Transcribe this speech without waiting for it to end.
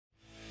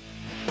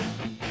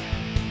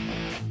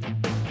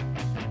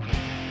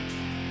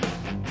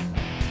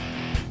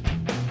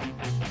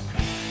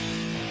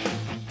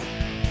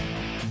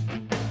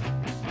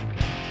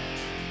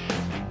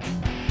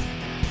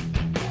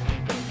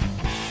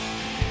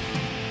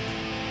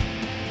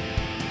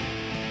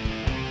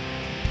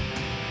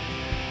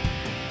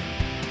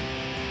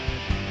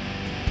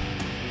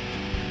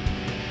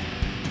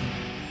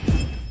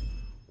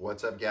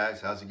What's up,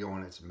 guys? How's it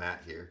going? It's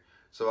Matt here.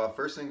 So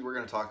first things we're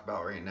going to talk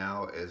about right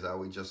now is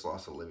we just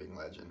lost a living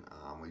legend.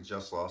 We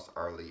just lost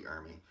Arlie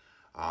Ermey.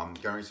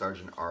 Gunnery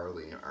Sergeant R.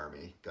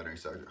 Ermey. Gunnery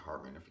Sergeant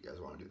Hartman, if you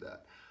guys want to do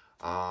that.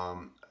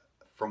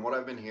 From what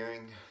I've been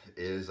hearing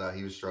is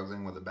he was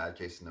struggling with a bad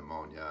case of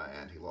pneumonia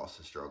and he lost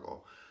the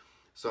struggle.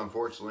 So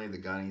unfortunately, the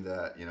gunny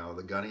that,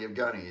 the gunny of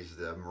gunnies,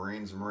 the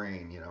Marine's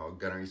Marine,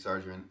 Gunnery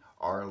Sergeant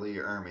Arlie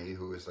Ermey,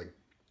 who is like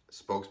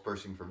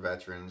spokesperson for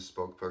veterans,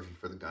 spokesperson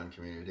for the gun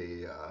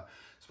community,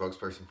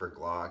 spokesperson for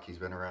Glock. He's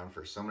been around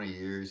for so many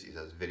years. He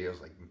does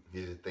videos like, he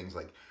did things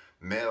like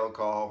mail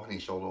call when he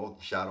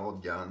shot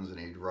old guns, and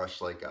he'd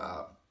rush like,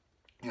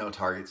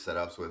 target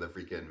setups with a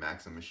freaking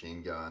Maxim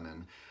machine gun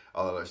and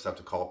all that other stuff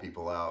to call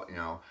people out.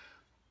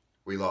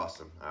 We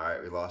lost him. All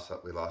right, we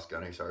lost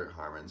Gunnery Sergeant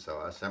Hartman.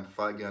 So Semper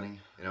Fi Gunny.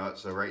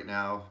 So right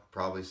now,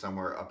 probably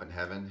somewhere up in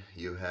heaven,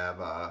 you have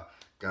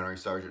Gunnery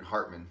Sergeant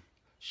Hartman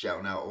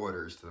shouting out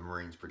orders to the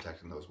Marines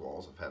protecting those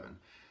walls of heaven.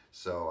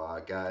 So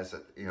guys,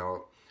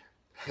 no,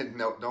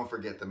 don't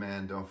forget the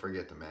man. Don't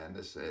forget the man.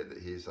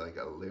 He's like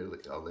literally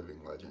a living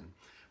legend.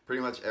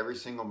 Pretty much every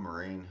single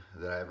Marine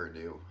that I ever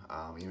knew,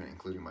 even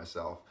including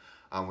myself,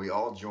 we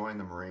all joined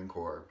the Marine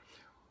Corps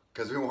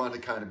because we wanted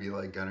to kind of be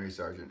like Gunnery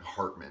Sergeant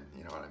Hartman.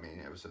 You know what I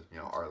mean? It was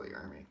Arlie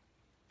Ermey.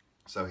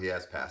 So he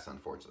has passed,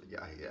 unfortunately.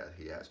 Yeah,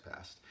 he has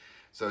passed.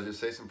 So just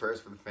say some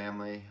prayers for the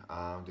family.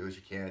 Do what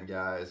you can,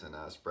 guys, and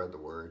spread the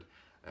word.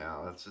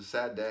 It's a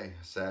sad day,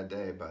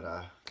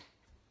 but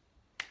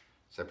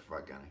Semper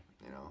Fi Gunny,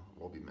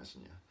 we'll be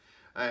missing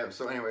you.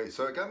 So anyway,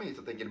 so it got me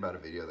thinking about a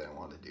video that I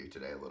wanted to do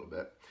today a little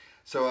bit.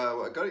 So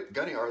what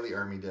Gunny Arlie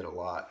Ermey did a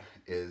lot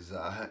is,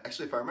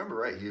 actually, if I remember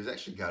right, he was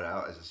actually got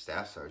out as a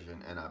staff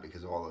sergeant, and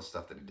because of all the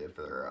stuff that he did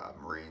for their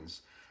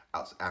Marines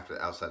outside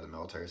the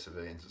military,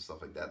 civilians and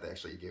stuff like that, they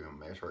actually gave him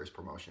a meritorious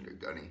promotion to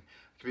Gunny. It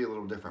could be a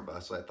little different, but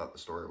that's what I thought the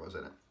story was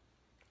in it.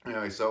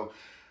 Anyway, so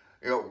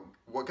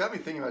what got me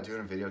thinking about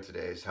doing a video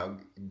today is how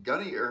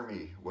Gunny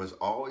Ermey was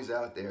always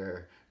out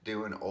there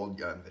doing old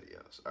gun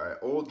videos. All right,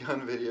 old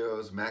gun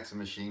videos, Maxim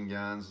machine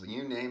guns,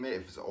 you name it.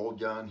 If it's an old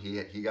gun,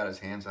 he got his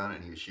hands on it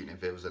and he was shooting it.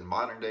 If it was a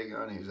modern day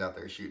gun, he was out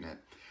there shooting it.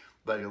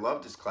 But he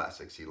loved his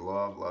classics. He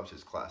loved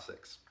his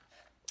classics.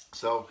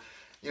 So,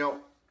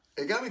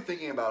 it got me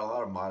thinking about a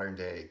lot of modern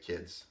day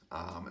kids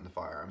in the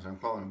firearms. I'm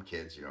calling them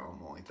kids,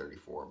 I'm only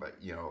 34, but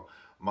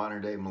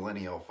modern day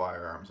millennial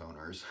firearms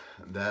owners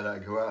that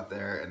go out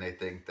there and they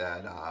think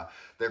that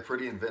they're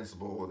pretty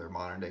invincible with their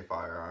modern day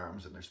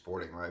firearms and their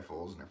sporting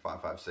rifles and their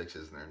 5.56s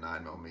and their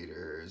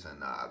 9mm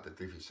and their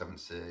 357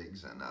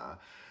 SIGs and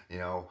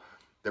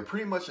they're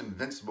pretty much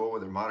invincible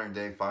with their modern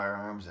day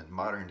firearms and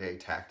modern day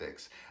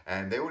tactics,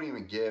 and they wouldn't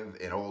even give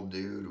an old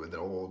dude with an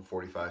old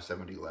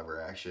 45-70 lever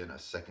action a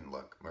second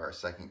look or a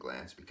second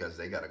glance because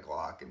they got a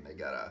Glock and they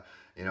got a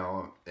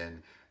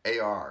an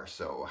AR.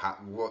 So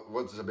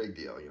what's the big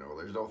deal?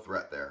 There's no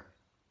threat there.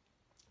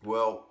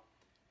 Well,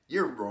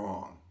 you're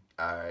wrong.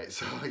 All right,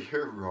 so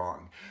you're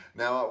wrong.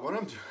 Now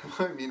what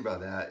I mean by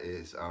that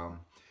is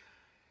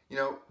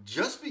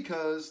just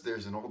because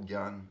there's an old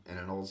gun and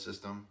an old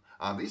system,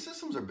 these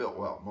systems are built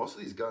well. Most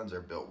of these guns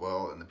are built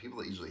well, and the people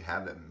that usually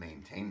have them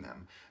maintain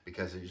them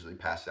because they're usually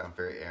passed down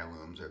fairy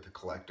heirlooms, or they're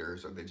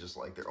collectors, or they just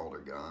like their older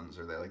guns,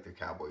 or they like their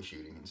cowboy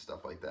shooting and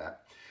stuff like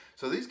that.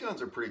 So these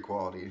guns are pretty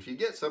quality. If you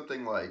get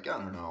something like, I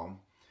don't know,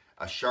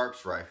 a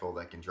Sharps rifle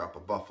that can drop a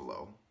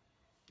buffalo,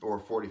 or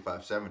a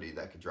 45-70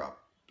 that could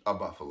drop a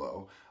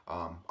buffalo,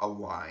 a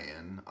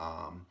lion,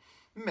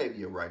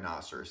 maybe a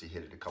rhinoceros, he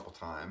hit it a couple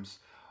times.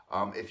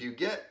 If you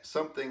get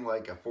something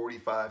like a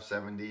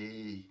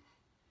 45-70,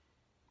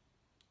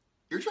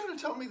 you're trying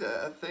to tell me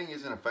that thing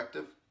isn't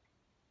effective?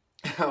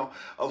 Now,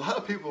 a lot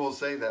of people will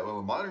say that, well,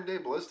 the modern day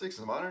ballistics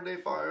and modern day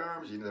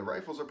firearms, the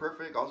rifles are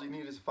perfect. All you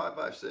need is a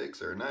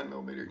 5.56 or a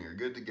 9mm and you're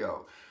good to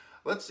go.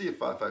 Let's see a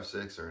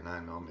 5.56 or a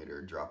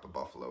 9mm drop a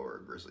buffalo or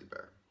a grizzly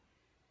bear.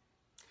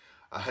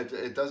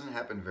 It doesn't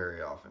happen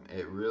very often.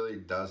 It really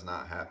does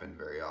not happen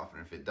very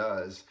often. If it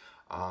does,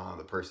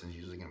 the person's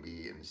usually going to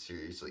be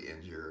seriously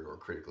injured or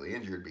critically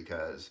injured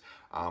because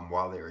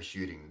while they were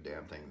shooting the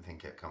damn thing, the thing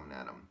kept coming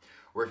at them.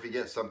 Or if you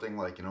get something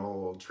like an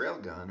old trail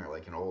gun or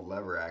like an old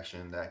lever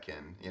action that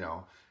can,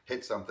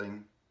 hit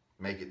something,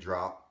 make it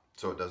drop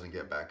so it doesn't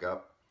get back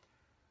up,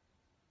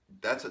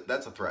 that's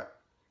a threat.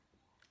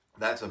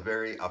 That's a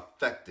very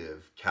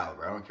effective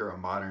caliber. I don't care what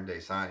modern day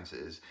science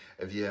is.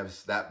 If you have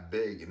that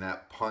big and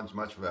that punch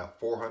much of a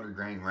 400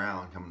 grain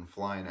round coming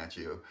flying at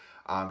you,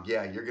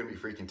 yeah, you're going to be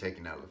freaking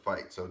taken out of the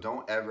fight. So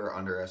don't ever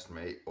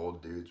underestimate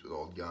old dudes with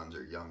old guns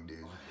or young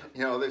dudes.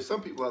 There's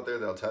some people out there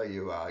that'll tell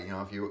you,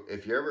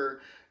 if you're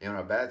ever in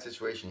a bad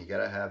situation, you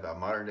got to have a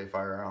modern day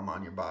firearm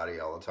on your body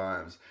all the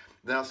times.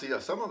 Then I'll see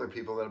some other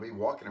people that'll be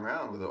walking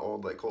around with an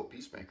old like Colt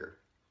Peacemaker.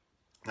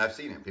 I've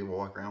seen it. People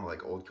walk around with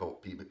like old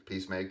Colt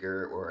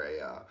Peacemaker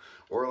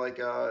or like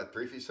a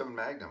 357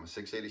 Magnum, a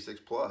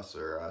 686 plus,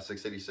 or a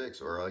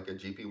 686, or like a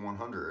GP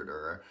 100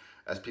 or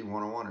a SP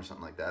 101 or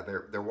something like that.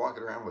 They're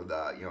walking around with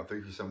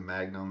 357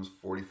 Magnums,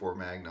 44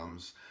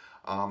 Magnums,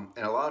 and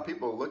a lot of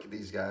people look at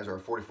these guys, or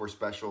 44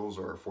 Specials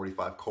or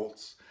 45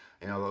 Colts.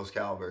 you know, those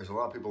calibers. A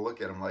lot of people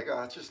look at them like,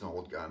 oh, it's just an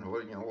old gun.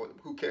 What, you know,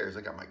 who cares?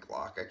 I got my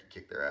Glock. I could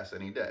kick their ass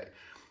any day.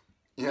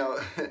 You know,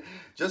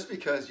 just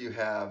because you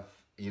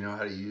know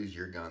how to use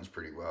your guns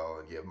pretty well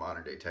and you have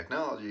modern day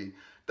technology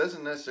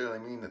doesn't necessarily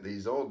mean that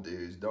these old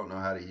dudes don't know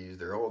how to use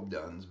their old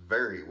guns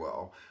very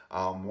well.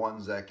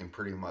 Ones that can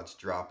pretty much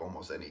drop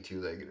almost any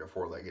two-legged or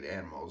four-legged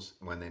animals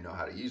when they know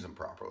how to use them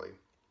properly.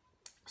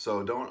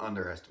 So don't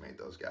underestimate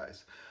those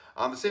guys.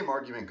 The same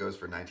argument goes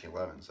for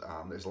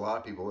 1911s. There's a lot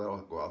of people that'll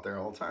go out there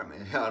all the time. I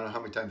don't know how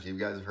many times you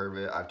guys have heard of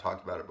it. I've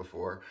talked about it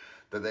before.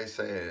 That they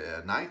say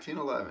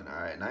 1911. All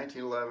right,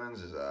 1911s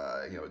is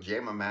you know,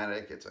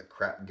 jam-o-matic. It's a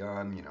crap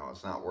gun. You know,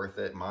 it's not worth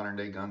it. Modern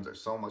day guns are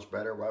so much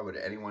better. Why would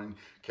anyone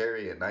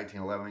carry a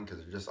 1911? Because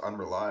they're just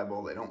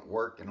unreliable. They don't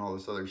work and all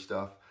this other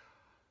stuff.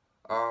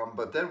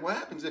 But then what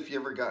happens if you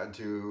ever got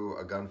into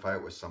a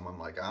gunfight with someone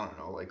like, I don't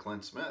know, like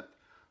Clint Smith,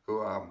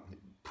 who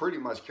pretty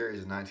much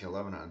carries a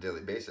 1911 on a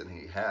daily basis, and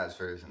he has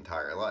for his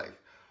entire life.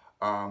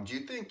 Do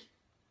you think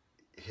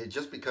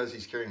just because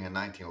he's carrying a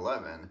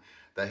 1911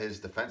 that his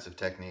defensive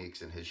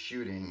techniques and his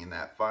shooting in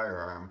that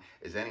firearm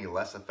is any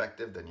less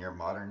effective than your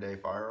modern day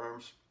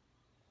firearms?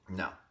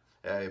 No.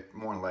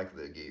 More than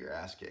likely to get your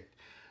ass kicked.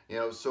 You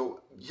know,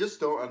 so just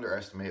don't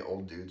underestimate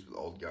old dudes with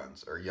old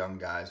guns or young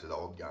guys with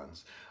old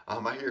guns.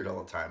 I hear it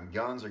all the time.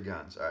 Guns are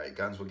guns. All right,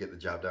 guns will get the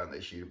job done.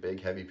 They shoot a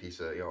big heavy piece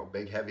of, you know,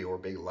 big heavy or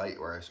big light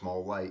or a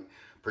small light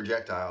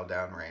projectile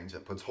downrange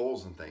that puts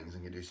holes in things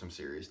and can do some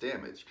serious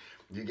damage.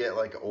 You get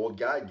like an old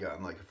guy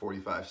gun, like a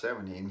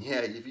 45-70, and yeah,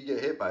 if you get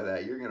hit by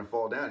that, you're going to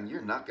fall down and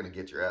you're not going to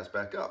get your ass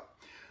back up.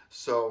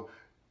 So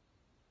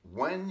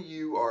when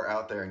you are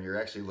out there and you're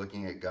actually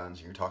looking at guns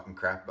and you're talking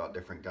crap about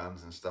different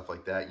guns and stuff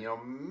like that, you know,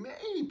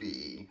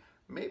 maybe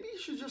you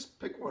should just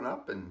pick one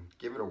up and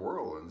give it a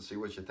whirl and see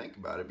what you think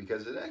about it,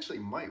 because it actually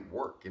might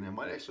work and it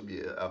might actually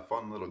be a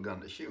fun little gun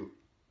to shoot.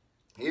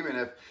 Even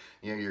if,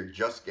 you know, you're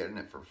just getting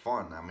it for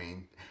fun. I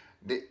mean,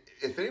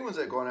 if anyone's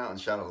going out and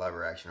shot a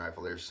lever action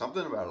rifle, there's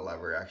something about a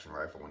lever action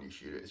rifle when you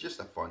shoot it. It's just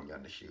a fun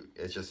gun to shoot.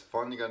 It's just a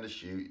fun gun to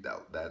shoot.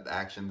 That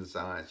action that's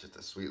on it, it's just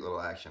a sweet little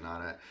action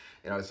on it.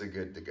 You know, it's a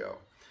good to go.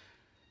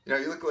 You know,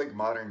 you look like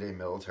modern day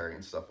military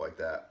and stuff like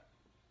that.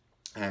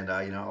 And,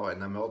 you know,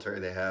 in the military,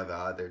 they have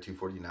their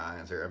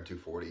 249s, their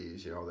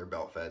M240s, you know, their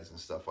belt feds and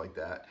stuff like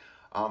that.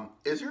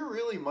 Is there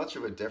really much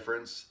of a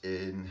difference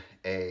in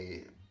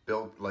a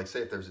build, like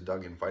say if there's a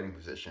dug-in fighting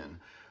position,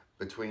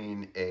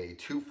 between a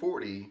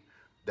 240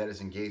 that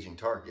is engaging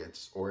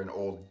targets or an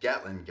old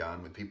Gatling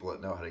gun with people that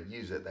know how to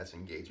use it that's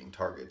engaging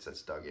targets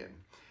that's dug in?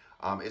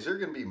 Is there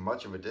going to be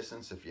much of a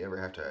distance if you ever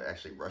have to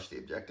actually rush the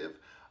objective?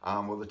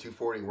 Will the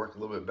 240 work a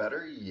little bit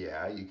better?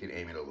 Yeah, you can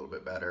aim it a little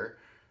bit better.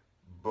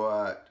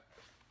 But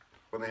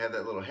when they have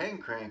that little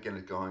hand crank and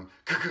it's going,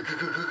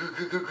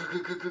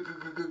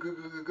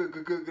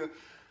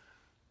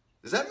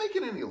 does that make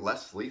it any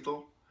less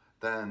lethal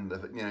than the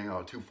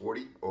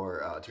 240 or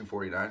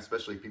 249,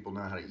 especially if people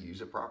know how to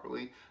use it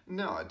properly?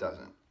 No, it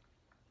doesn't.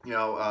 You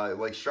know,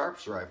 like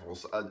Sharps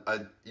rifles,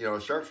 you know,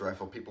 a Sharps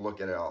rifle, people look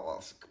at it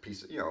as a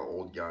piece of, you know,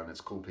 old gun, it's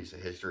a cool piece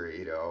of history,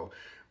 you know,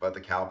 but the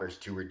caliber's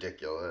too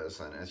ridiculous,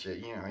 and it's,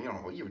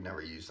 you would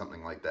never use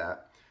something like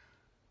that.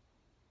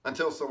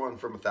 Until someone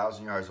from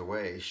 1,000 yards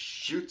away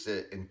shoots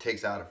it and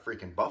takes out a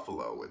freaking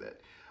buffalo with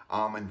it.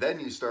 And then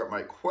you start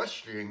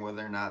questioning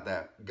whether or not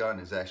that gun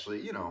is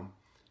actually, you know,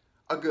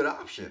 a good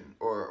option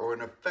or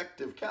an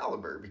effective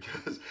caliber,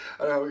 because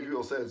I know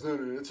people say it's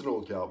an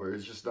old caliber,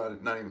 it's just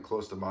not even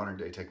close to modern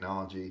day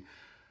technology.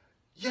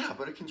 Yeah,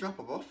 but it can drop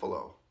a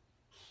buffalo.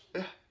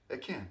 Yeah,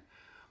 it can.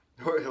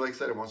 Or like I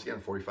said, once again,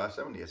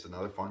 45-70, it's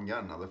another fun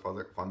gun, another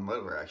fun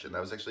lever action.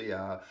 That was actually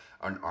an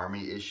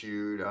Army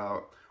issued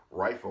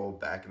rifle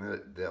back in the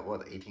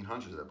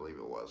 1800s, I believe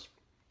it was.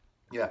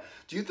 Yeah,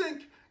 do you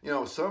think, you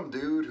know, some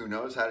dude who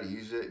knows how to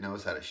use it,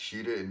 knows how to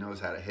shoot it, and knows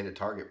how to hit a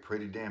target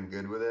pretty damn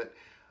good with it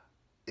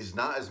is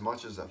not as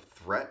much as a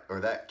threat, or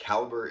that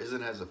caliber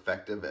isn't as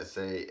effective as,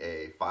 say,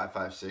 a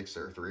 5.56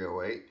 or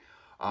 308?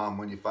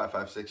 When you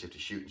 5.56, you have to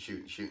shoot and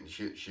shoot and shoot and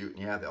shoot and shoot,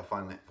 and yeah, they'll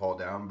finally fall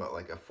down, but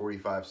like a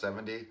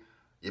 45-70,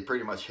 you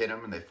pretty much hit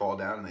them and they fall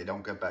down and they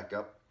don't get back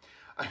up.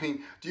 I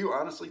mean, do you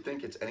honestly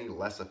think it's any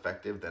less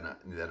effective than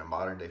a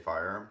modern day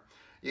firearm?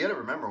 You got to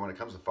remember, when it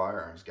comes to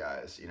firearms,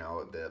 guys, you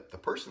know, the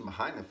person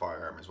behind the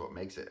firearm is what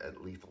makes it a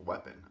lethal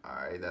weapon. All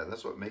right,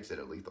 that's what makes it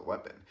a lethal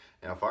weapon.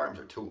 You know, firearms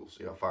are tools.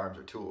 You know, firearms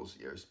are tools.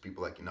 There's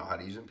people that can know how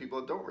to use them, people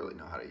that don't really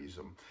know how to use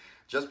them.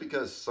 Just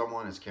because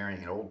someone is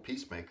carrying an old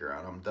peacemaker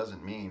on them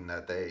doesn't mean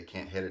that they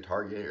can't hit a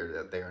target or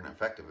that they are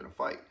ineffective in a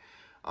fight.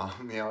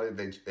 You know,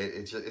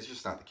 it's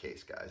just not the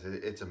case, guys.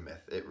 It's a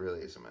myth. It really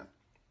is a myth.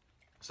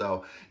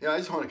 So, you know, I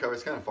just want to cover,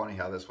 it's kind of funny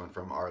how this went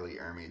from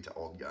Ermey to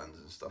old guns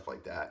and stuff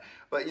like that.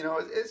 But, you know,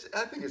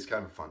 I think it's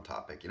kind of a fun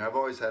topic. You know, I've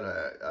always had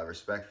a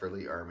respect for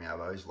Ermey. I've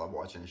always loved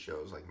watching his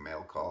shows like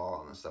Mail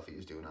Call and the stuff he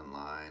was doing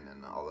online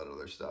and all that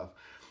other stuff.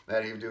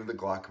 That he was doing the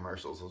Glock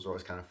commercials. Those were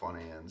always kind of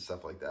funny and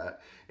stuff like that.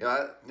 You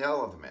know, I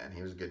love the man.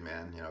 He was a good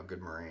man, you know,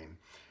 good Marine.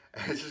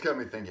 And it's just got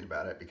me thinking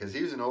about it, because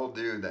he was an old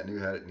dude that knew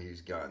how to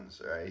use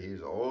guns, right? He was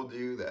an old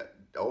dude that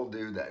old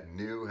dude that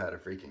knew how to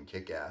freaking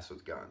kick ass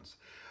with guns.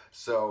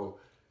 So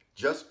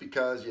just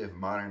because you have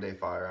modern day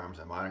firearms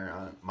and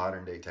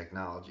modern day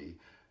technology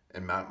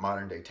and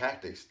modern day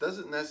tactics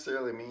doesn't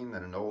necessarily mean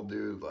that an old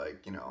dude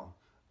like,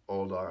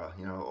 old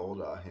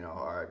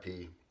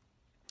R.I.P.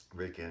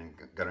 freaking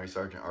Gunnery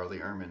Sergeant R.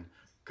 Ermey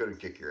couldn't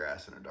kick your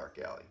ass in a dark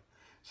alley.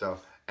 So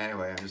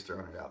anyway, I'm just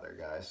throwing it out there,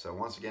 guys. So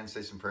once again,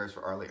 say some prayers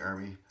for R.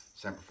 Ermey,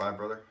 Semper Fi,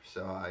 brother.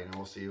 So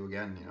we'll see you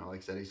again. Like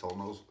I said, he's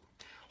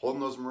holding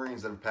those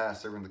Marines that have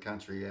passed, serving the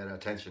country at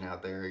attention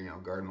out there.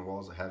 Guarding the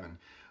walls of heaven.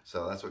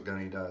 So that's what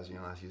Gunny does.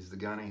 He's the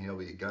Gunny. He'll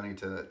be Gunny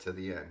to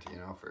the end.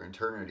 For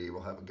eternity,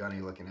 we'll have a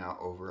Gunny looking out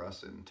over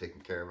us and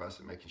taking care of us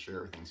and making sure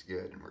everything's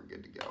good and we're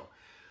good to go.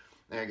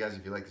 Anyway, guys,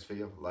 if you like this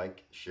video,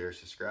 like, share,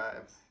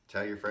 subscribe.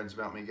 Tell your friends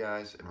about me,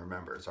 guys. And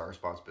remember, it's our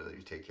responsibility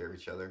to take care of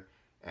each other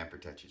and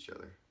protect each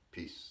other.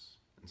 Peace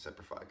and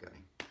Semper Fi,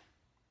 Gunny.